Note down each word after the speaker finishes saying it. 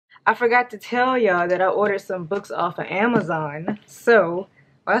I forgot to tell y'all that I ordered some books off of Amazon. So,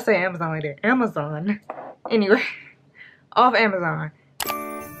 well, I say Amazon like that. Amazon. Anyway, off Amazon.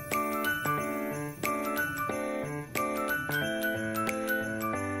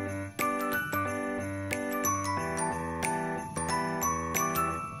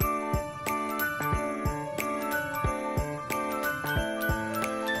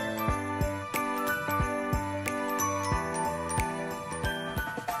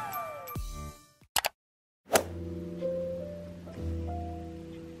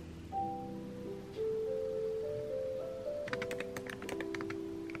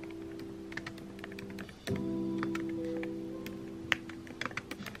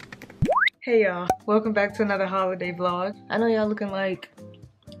 Hey y'all, welcome back to another holiday vlog. I know y'all looking like,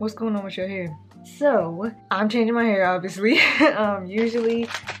 what's going on with your hair? So, I'm changing my hair obviously. Usually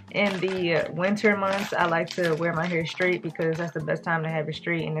in the winter months, I like to wear my hair straight because that's the best time to have it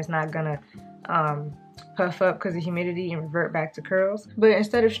straight and it's not gonna puff up because of humidity and revert back to curls. But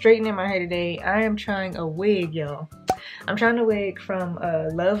instead of straightening my hair today, I am trying a wig, y'all. I'm trying a wig from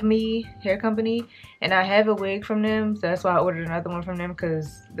Love Me hair company, and I have a wig from them, so that's why I ordered another one from them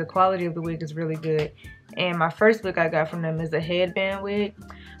because the quality of the wig is really good. And my first wig I got from them is a headband wig,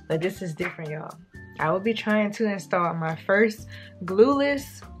 but this is different, y'all. I will be trying to install my first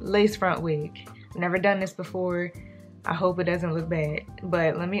glueless lace front wig. I've never done this before. I hope it doesn't look bad,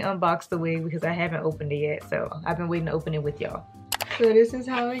 but let me unbox the wig because I haven't opened it yet, so I've been waiting to open it with y'all. So this is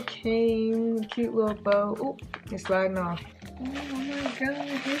how it came, cute little bow. Oh, it's sliding off. Oh my god,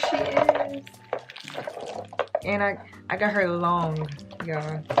 here she is. And I got her long,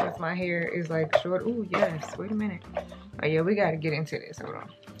 y'all, because my hair is like short. Oh yes, wait a minute. Oh yeah, we gotta get into this, hold on.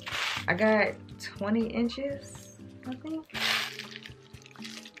 I got 20 inches, I think.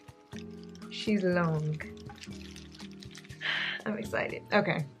 She's long. I'm excited.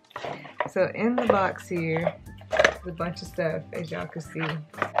 Okay, so in the box here, a bunch of stuff, as y'all can see.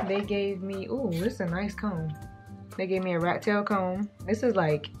 They gave me, ooh, this is a nice comb. They gave me a rat tail comb. This is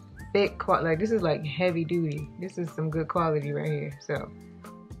like thick, like this is like heavy duty. This is some good quality right here. So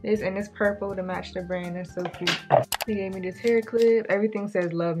this, and it's purple to match the brand. That's so cute. They gave me this hair clip. Everything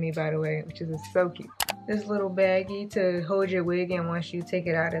says Love Me, by the way, which is so cute. This little baggie to hold your wig in once you take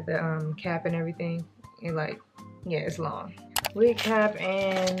it out of the cap and everything. And like, yeah, it's long. Wig cap,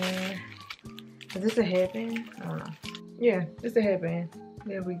 and is this a headband? I don't know. Yeah, it's a headband.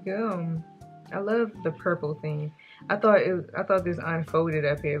 There we go. I love the purple theme. I thought this unfolded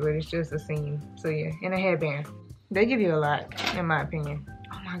up here, but it's just a seam. So yeah, and a headband. They give you a lot, in my opinion.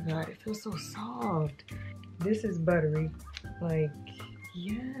 Oh my god, it feels so soft. This is buttery. Like,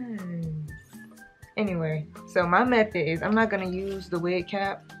 yes. Anyway, so my method is I'm not gonna use the wig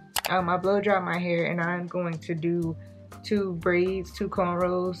cap. I blow dry my hair and I'm going to do 2 braids, 2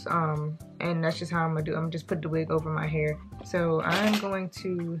 cornrows, and that's just how I'm gonna do. I'm just put the wig over my hair. So I'm going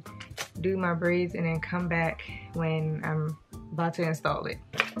to do my braids and then come back when I'm about to install it.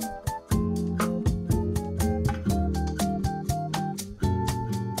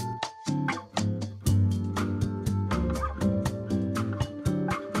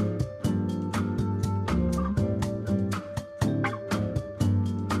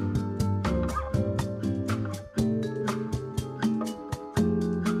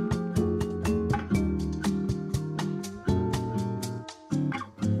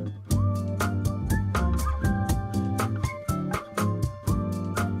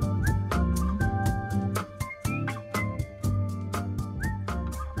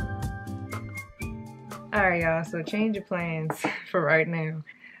 Alright y'all, so change of plans for right now.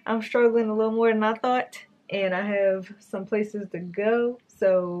 I'm struggling a little more than I thought, and I have some places to go.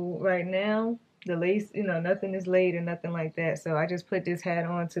 So right now, the lace, you know, nothing is laid or nothing like that. So I just put this hat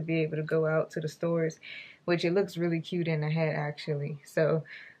on to be able to go out to the stores, which it looks really cute in the hat actually. So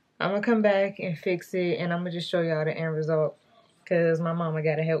I'm gonna come back and fix it, and I'm gonna just show y'all the end result because my mama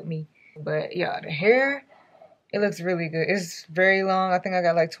gotta help me. But yeah, the hair, it looks really good. It's very long. I think I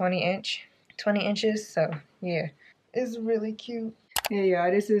got like 20 inches, so yeah, it's really cute. Yeah, y'all,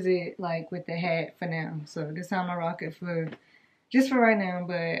 this is it, like with the hat for now. So this is how I'm gonna rock it for just for right now,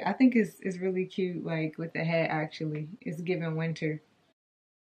 but I think it's really cute, like with the hat actually. It's giving winter.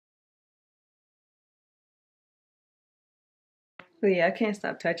 But yeah, I can't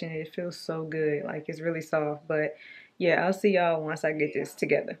stop touching it. It feels so good, like it's really soft. But yeah, I'll see y'all once I get this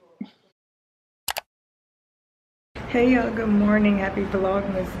together. Hey y'all, good morning. Happy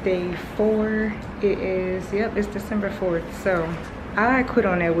Vlogmas Day 4. It is, yep, it's December 4th. So I quit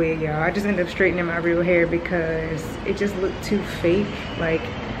on that wig, y'all. I just ended up straightening my real hair because it just looked too fake. Like,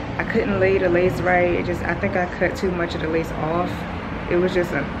 I couldn't lay the lace right. I think I cut too much of the lace off. It was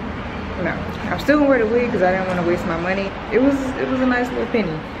just No, I'm still gonna wear the wig because I didn't want to waste my money. It was a nice little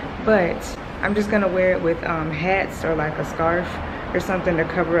penny, but I'm just gonna wear it with hats or like a scarf or something to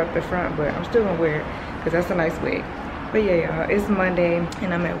cover up the front. But I'm still gonna wear it because that's a nice wig. But yeah, y'all, it's Monday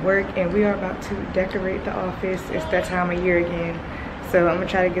and I'm at work and we are about to decorate the office. It's that time of year again. So I'm gonna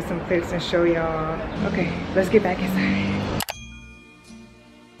try to get some clips and show y'all. Okay, let's get back inside.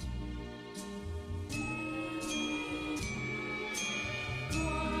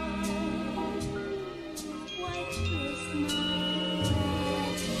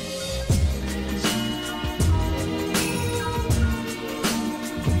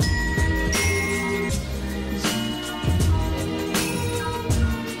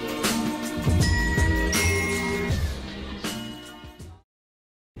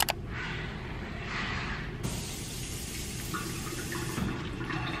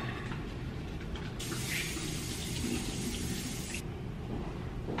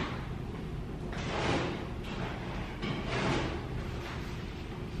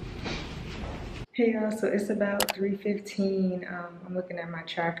 Hey y'all, so it's about 3:15. I'm looking at my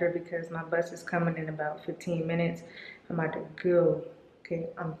tracker because my bus is coming in about 15 minutes. I'm about to go. Okay,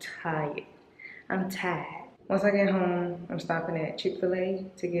 I'm tired. I'm tired. Once I get home, I'm stopping at Chick-fil-A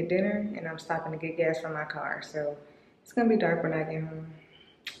to get dinner and I'm stopping to get gas for my car. So it's gonna be dark when I get home,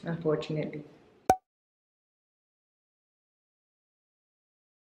 unfortunately.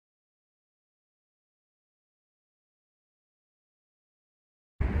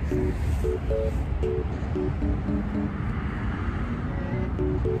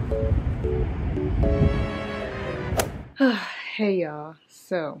 Hey y'all,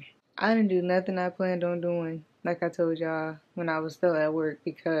 so I didn't do nothing I planned on doing, like I told y'all when I was still at work,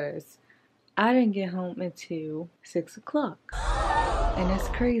 because I didn't get home until 6 o'clock. And that's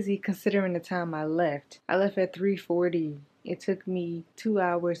crazy considering the time I left. I left at 3:40. It took me 2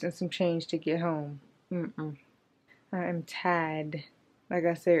 hours and some change to get home. I am tired, like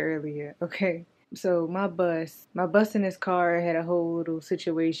I said earlier, okay? So my bus in this car had a whole little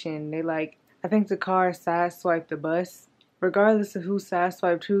situation. I think the car sideswiped the bus. Regardless of who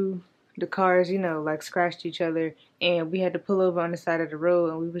sideswiped who, the cars, like scratched each other. And we had to pull over on the side of the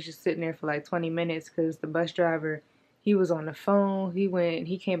road and we was just sitting there for like 20 minutes because the bus driver, he was on the phone.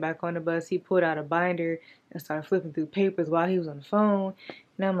 He came back on the bus. He pulled out a binder and started flipping through papers while he was on the phone.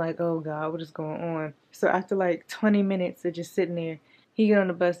 And I'm like, oh God, what is going on? So after like 20 minutes of just sitting there, he get on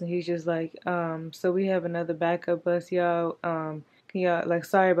the bus and he's just like, so we have another backup bus, y'all. Can y'all, like,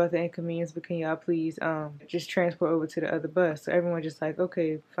 sorry about the inconvenience, but can y'all please just transport over to the other bus? So everyone just like,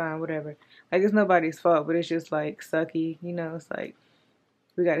 okay, fine, whatever. Like, it's nobody's fault, but it's just like sucky, it's like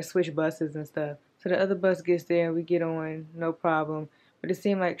we got to switch buses and stuff. So the other bus gets there and we get on, no problem. But it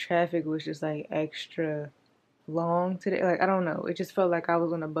seemed like traffic was just like extra long today. Like, I don't know. It just felt like I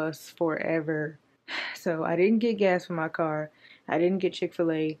was on a bus forever. So I didn't get gas for my car. I didn't get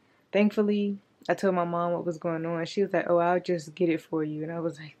Chick-fil-A. Thankfully, I told my mom what was going on. She was like, oh, I'll just get it for you. And I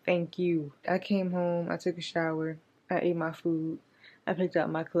was like, thank you. I came home. I took a shower. I ate my food. I picked out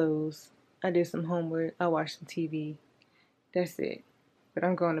my clothes. I did some homework. I watched some TV. That's it. But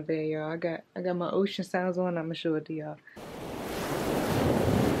I'm going to bed, y'all. I got my ocean sounds on. I'm going to show it to y'all.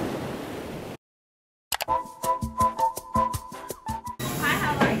 Hi,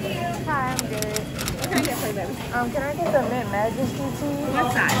 how are you? Hi, I'm good. What can I get for you, baby? Can I get the Mint Majesty tea?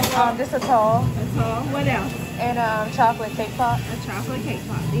 What size? Just a tall. That's all. What else? And chocolate cake pop. A chocolate cake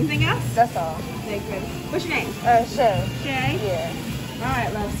pop. Anything else? That's all. Thank you. What's your name? Shay. Shay? Yeah. All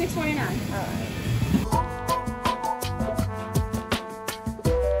right, love. $6.49. All right.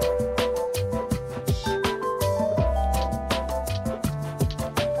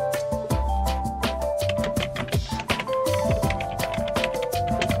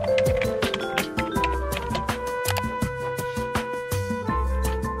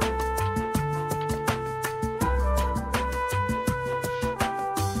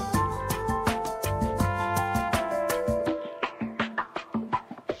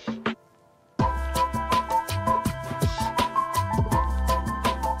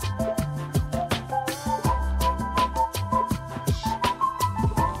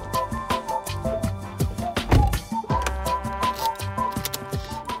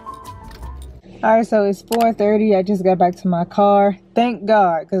 Alright, so it's 4:30. I just got back to my car. Thank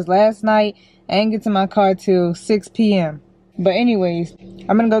God, because last night I didn't get to my car till 6 p.m. But anyways,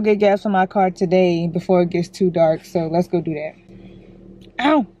 I'm going to go get gas for my car today before it gets too dark. So let's go do that.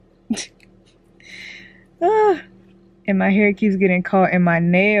 Ow! And my hair keeps getting caught in my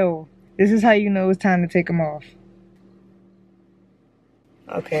nail. This is how you know it's time to take them off.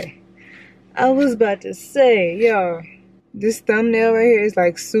 Okay. I was about to say, y'all, This thumbnail right here is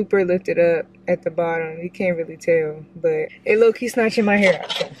like super lifted up at the bottom. You can't really tell, but it low-key snatching my hair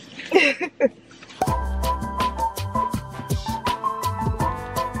out.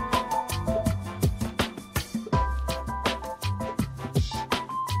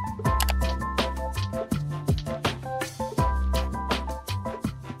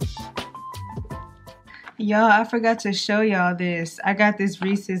 Y'all, I forgot to show y'all this. I got this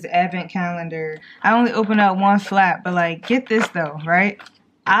Reese's advent calendar. I only opened up one flap, but like, get this though, right?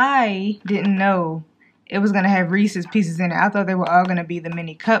 I didn't know it was gonna have Reese's pieces in it. I thought they were all gonna be the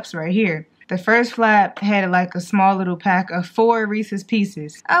mini cups right here. The first flap had like a small little pack of 4 Reese's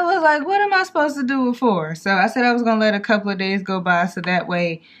pieces. I was like, what am I supposed to do with 4? So I said I was gonna let a couple of days go by so that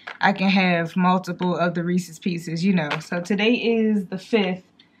way I can have multiple of the Reese's pieces, you know. So today is the 5th.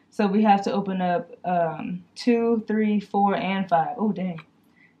 So we have to open up 2, 3, 4, and 5. Oh, dang.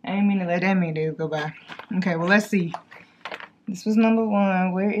 I didn't mean to let that many days go by. Okay, well, let's see. This was number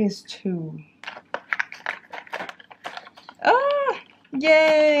 1. Where is 2? Oh,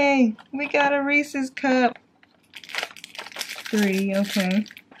 yay. We got a Reese's cup. 3, okay.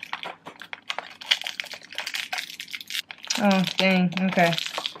 Oh, dang, okay.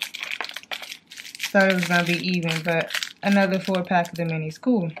 Thought it was going to be even, but another 4-pack of the minis.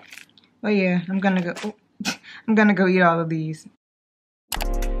 Cool. Well, yeah, I'm gonna go. Oh, I'm gonna go eat all of these.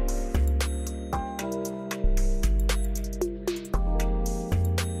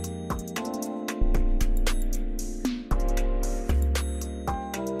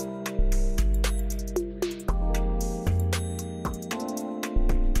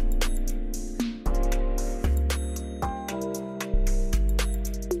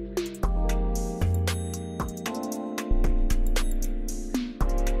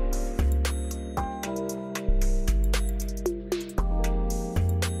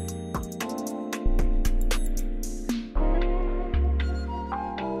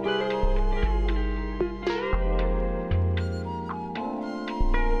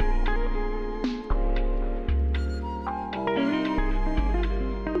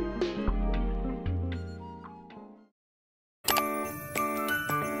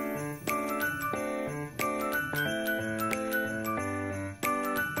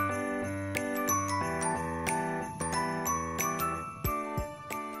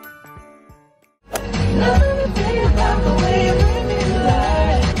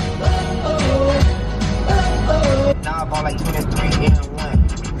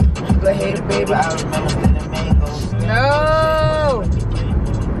 No!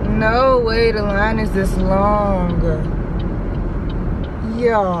 No way the line is this long.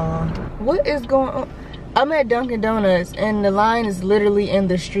 Y'all, what is going on? I'm at Dunkin' Donuts and the line is literally in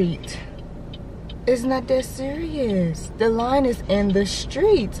the street. It's not that serious. The line is in the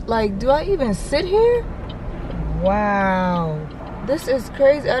street. Like, do I even sit here? Wow. This is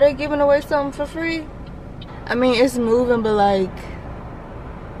crazy. Are they giving away something for free? I mean, it's moving, but like,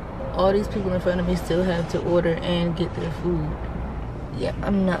 all these people in front of me still have to order and get their food. Yeah,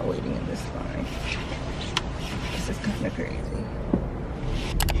 I'm not waiting in this line. This is kind of crazy.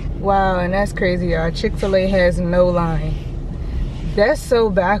 Wow, and that's crazy, y'all. Chick-fil-A has no line. That's so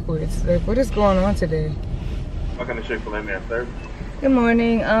backwards. Like, what is going on today? What kind of Chick-fil-A may I serve? Good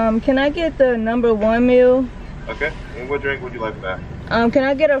morning. Can I get the #1 meal? Okay. And what drink would you like for that? Can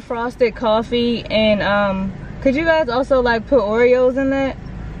I get a frosted coffee and could you guys also like put Oreos in that?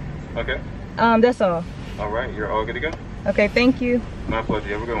 Okay. That's all. All right, you're all good to go. Okay, thank you. My pleasure.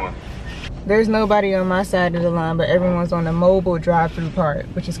 You have a good one. There's nobody on my side of the line, but everyone's on the mobile drive-through part,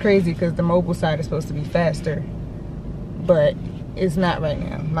 which is crazy because the mobile side is supposed to be faster, but it's not right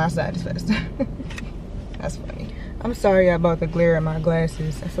now. My side is faster. That's funny. I'm sorry about the glare in my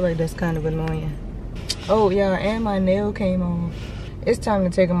glasses. I feel like that's kind of annoying. Oh yeah, and my nail came off. It's time to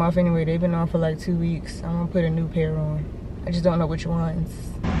take them off anyway. They've been on for like 2 weeks. I'm gonna put a new pair on. I just don't know which ones.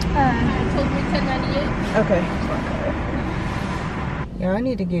 I told you $10.98. Okay. Yeah, I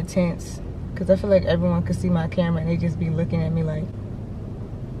need to get tints because I feel like everyone could see my camera and they just be looking at me like,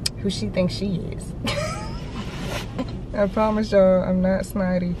 who she thinks she is. I promise y'all, I'm not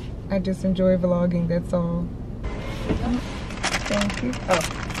snotty. I just enjoy vlogging, that's all. Thank you. Oh.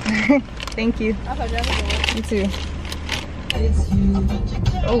 Thank you. I thought that was You too.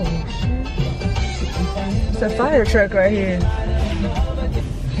 Oh, it's a fire truck right here. I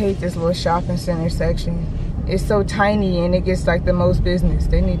hate this little shopping center section. It's so tiny and it gets like the most business.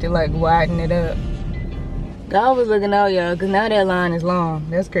 They need to like widen it up. God was looking out, y'all, because now that line is long.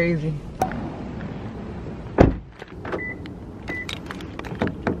 That's crazy.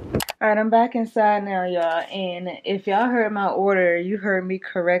 All right, I'm back inside now, y'all. And if y'all heard my order, you heard me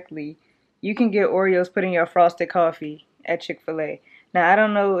correctly. You can get Oreos put in your frosted coffee. at Chick-fil-A. Now, I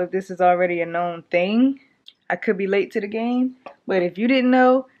don't know if this is already a known thing. I could be late to the game, but if you didn't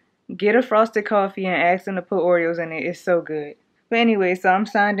know, get a frosted coffee and ask them to put Oreos in it. It's so good. But anyway, so I'm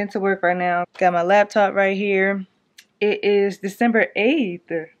signed into work right now. Got my laptop right here. It is December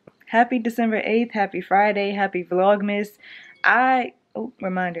 8th. Happy December 8th. Happy Friday. Happy Vlogmas.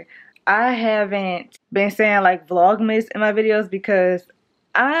 Reminder. I haven't been saying like Vlogmas in my videos because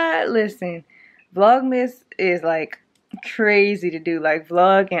Vlogmas is like crazy to do. Like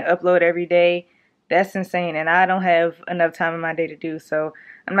vlog and upload every day. That's insane. And I don't have enough time in my day to do. So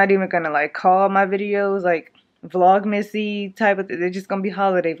I'm not even going to like call my videos like Vlogmasy type of thing. They're just going to be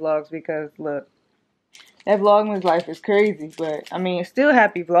holiday vlogs because look. That Vlogmas life is crazy, but I mean, it's still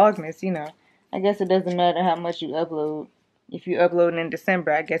happy Vlogmas, you know. I guess it doesn't matter how much you upload. If you upload in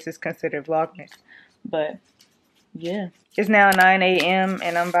December, I guess it's considered Vlogmas. But, yeah. It's now 9 a.m.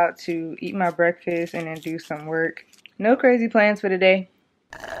 and I'm about to eat my breakfast and then do some work. No crazy plans for today.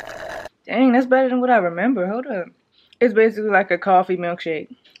 Dang, that's better than what I remember. Hold up. It's basically like a coffee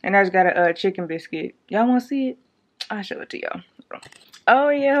milkshake. And I just got a chicken biscuit. Y'all want to see it? I'll show it to y'all. Oh,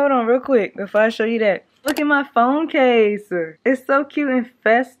 yeah, hold on real quick before I show you that. Look at my phone case. It's so cute and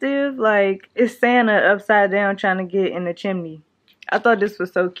festive. Like, it's Santa upside down trying to get in the chimney. I thought this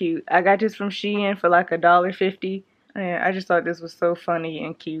was so cute. I got this from Shein for like $1.50. And I just thought this was so funny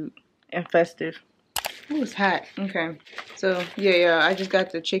and cute and festive. Ooh, it's hot. Okay. So, yeah, I just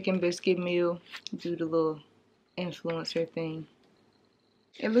got the chicken biscuit meal. Do the little influencer thing.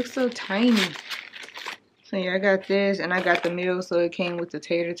 It looks so tiny. So, yeah, I got this and I got the meal. So, it came with the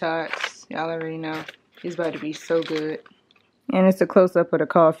tater tots. Y'all already know. It's about to be so good. And it's a close-up of the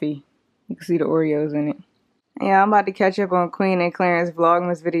coffee. You can see the Oreos in it. Yeah, I'm about to catch up on Queen and Clarence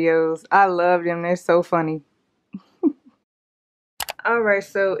Vlogmas videos. I love them. They're so funny. Alright,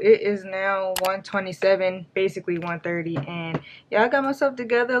 so it is now 1:27, basically 1:30, and yeah, I got myself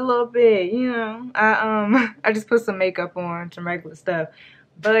together a little bit, you know. I just put some makeup on, some regular stuff.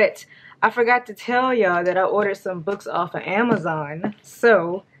 But I forgot to tell y'all that I ordered some books off of Amazon.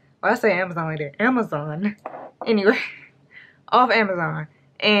 So, well, I say Amazon right there. Amazon. Anyway, off Amazon.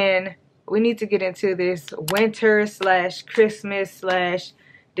 And we need to get into this winter / Christmas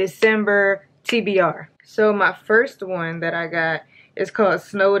 / December TBR. So my first one that I got is called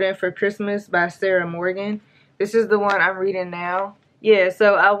Snowed In for Christmas by Sarah Morgan. This is the one I'm reading now. Yeah,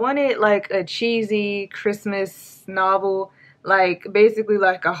 so I wanted like a cheesy Christmas novel. Like basically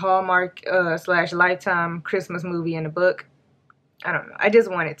like a Hallmark / Lifetime Christmas movie in a book. I don't know. I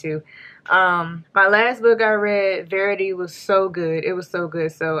just wanted to. My last book I read, Verity, was so good. It was so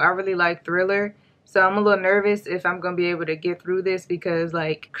good. So I really like thriller. So I'm a little nervous if I'm going to be able to get through this because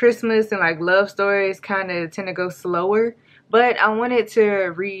like Christmas and like love stories kind of tend to go slower. But I wanted to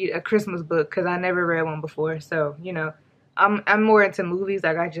read a Christmas book because I never read one before. So, you know, I'm more into movies.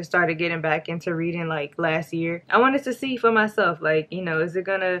 Like I just started getting back into reading like last year. I wanted to see for myself, like, you know, is it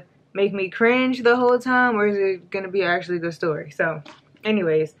going to make me cringe the whole time or is it going to be actually a good story? So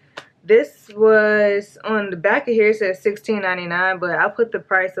anyways, this was on the back of here. It says $16.99, but I put the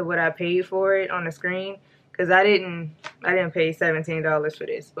price of what I paid for it on the screen because I didn't pay $17 for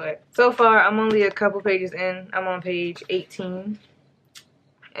this. But so far I'm only a couple pages in. I'm on page 18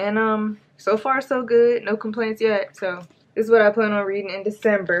 and so far so good, no complaints yet. So this is what I plan on reading in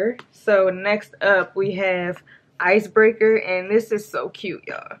December. So next up we have Icebreaker, and this is so cute,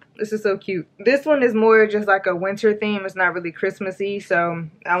 y'all. This is so cute. This one is more just like a winter theme. It's not really Christmassy, so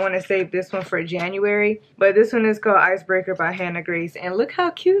I want to save this one for January. But this one is called Icebreaker by Hannah Grace, and look how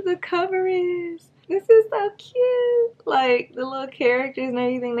cute the cover is. This is so cute. Like the little characters and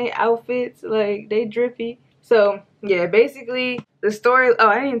everything, they outfits, like they drippy. So yeah, basically the story. Oh,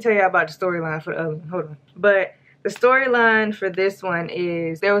 I didn't even tell you about the storyline for the other one. Hold on, but the storyline for this one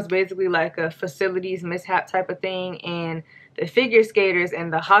is there was basically like a facilities mishap type of thing, and the figure skaters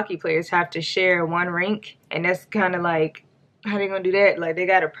and the hockey players have to share one rink, and that's kind of like how they gonna do that? Like they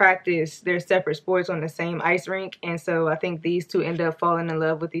gotta practice their separate sports on the same ice rink, and so I think these two end up falling in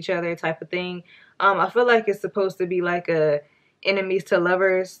love with each other type of thing. I feel like it's supposed to be like a enemies to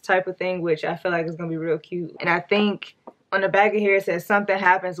lovers type of thing, which I feel like is gonna be real cute. And I think on the back of here it says something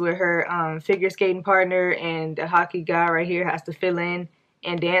happens with her figure skating partner, and the hockey guy right here has to fill in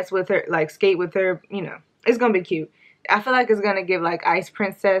and dance with her, like skate with her. You know, it's gonna be cute. I feel like it's gonna give like Ice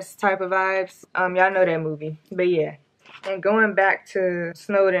Princess type of vibes. Y'all know that movie, but yeah. And going back to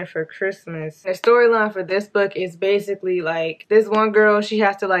Snowed In for Christmas, the storyline for this book is basically like this one girl, she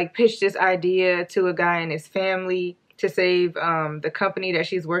has to like pitch this idea to a guy and his family to save the company that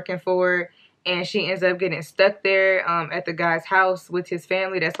she's working for. And she ends up getting stuck there at the guy's house with his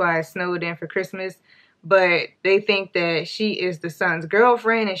family. That's why it's snowed in for Christmas. but they think that she is the son's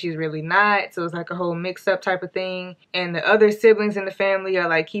girlfriend and she's really not. So it's like a whole mix-up type of thing. And the other siblings in the family are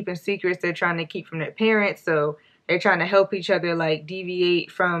like keeping secrets they're trying to keep from their parents. So they're trying to help each other like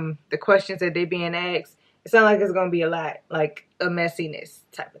deviate from the questions that they're being asked. It sounds like it's gonna be a lot, like a messiness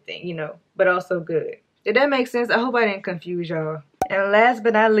type of thing, you know, but also good. Did that make sense? I hope I didn't confuse y'all. And last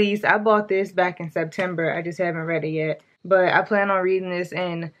but not least, I bought this back in September. I just haven't read it yet. But I plan on reading this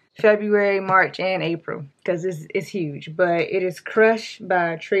in February, March, and April because it's huge. But it is Crush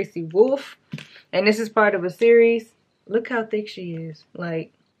by Tracy Wolff. And this is part of a series. Look how thick she is.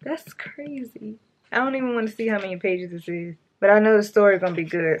 Like, that's crazy. I don't even want to see how many pages this is. But I know the story is going to be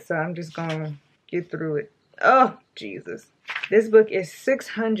good, so I'm just going to get through it. Oh, Jesus. This book is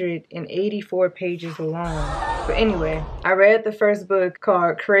 684 pages long. But anyway, I read the first book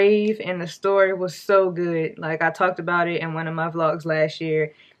called Crave, and the story was so good. Like, I talked about it in one of my vlogs last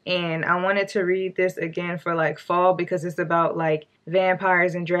year. And I wanted to read this again for like fall because it's about like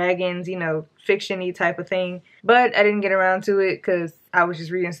vampires and dragons, you know, fiction-y type of thing. But I didn't get around to it because I was just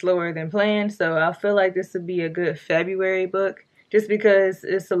reading slower than planned. So I feel like this would be a good February book. Just because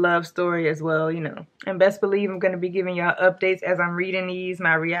it's a love story as well, you know. And best believe I'm going to be giving y'all updates as I'm reading these,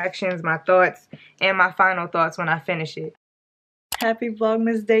 my reactions, my thoughts, and my final thoughts when I finish it. Happy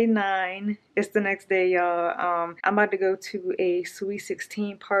Vlogmas Day 9. It's the next day, y'all. I'm about to go to a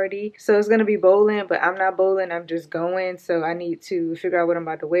sweet16 party. So it's going to be bowling, but I'm not bowling. I'm just going. So I need to figure out what I'm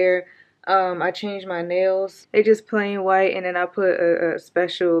about to wear. I changed my nails. They just plain white, and then I put a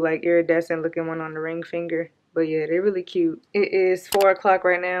special, like, iridescent looking one on the ring finger. But yeah, they're really cute. It is 4 o'clock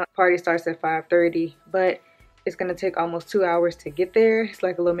right now. Party starts at 5:30, but it's gonna take almost 2 hours to get there. It's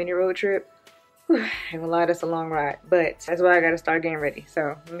like a little mini road trip. Whew, I ain't gonna lie, that's a long ride, but that's why I gotta start getting ready.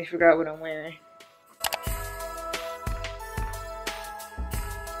 So let me figure out what I'm wearing.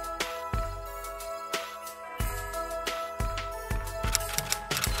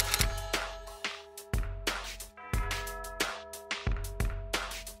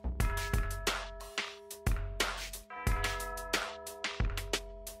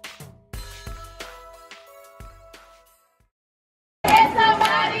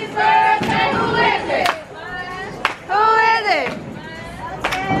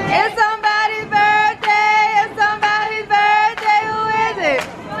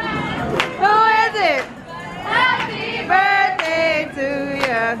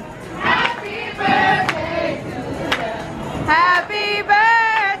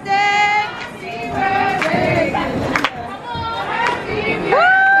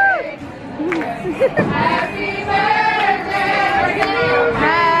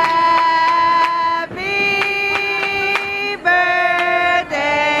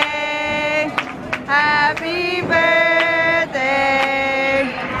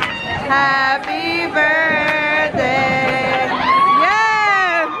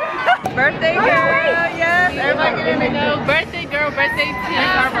 Birthday girl, yes. Everybody get in there. Birthday girl, birthday tea.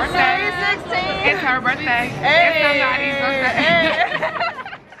 It's her birthday. Sweet16. It's her birthday. Hey. It's somebody's birthday.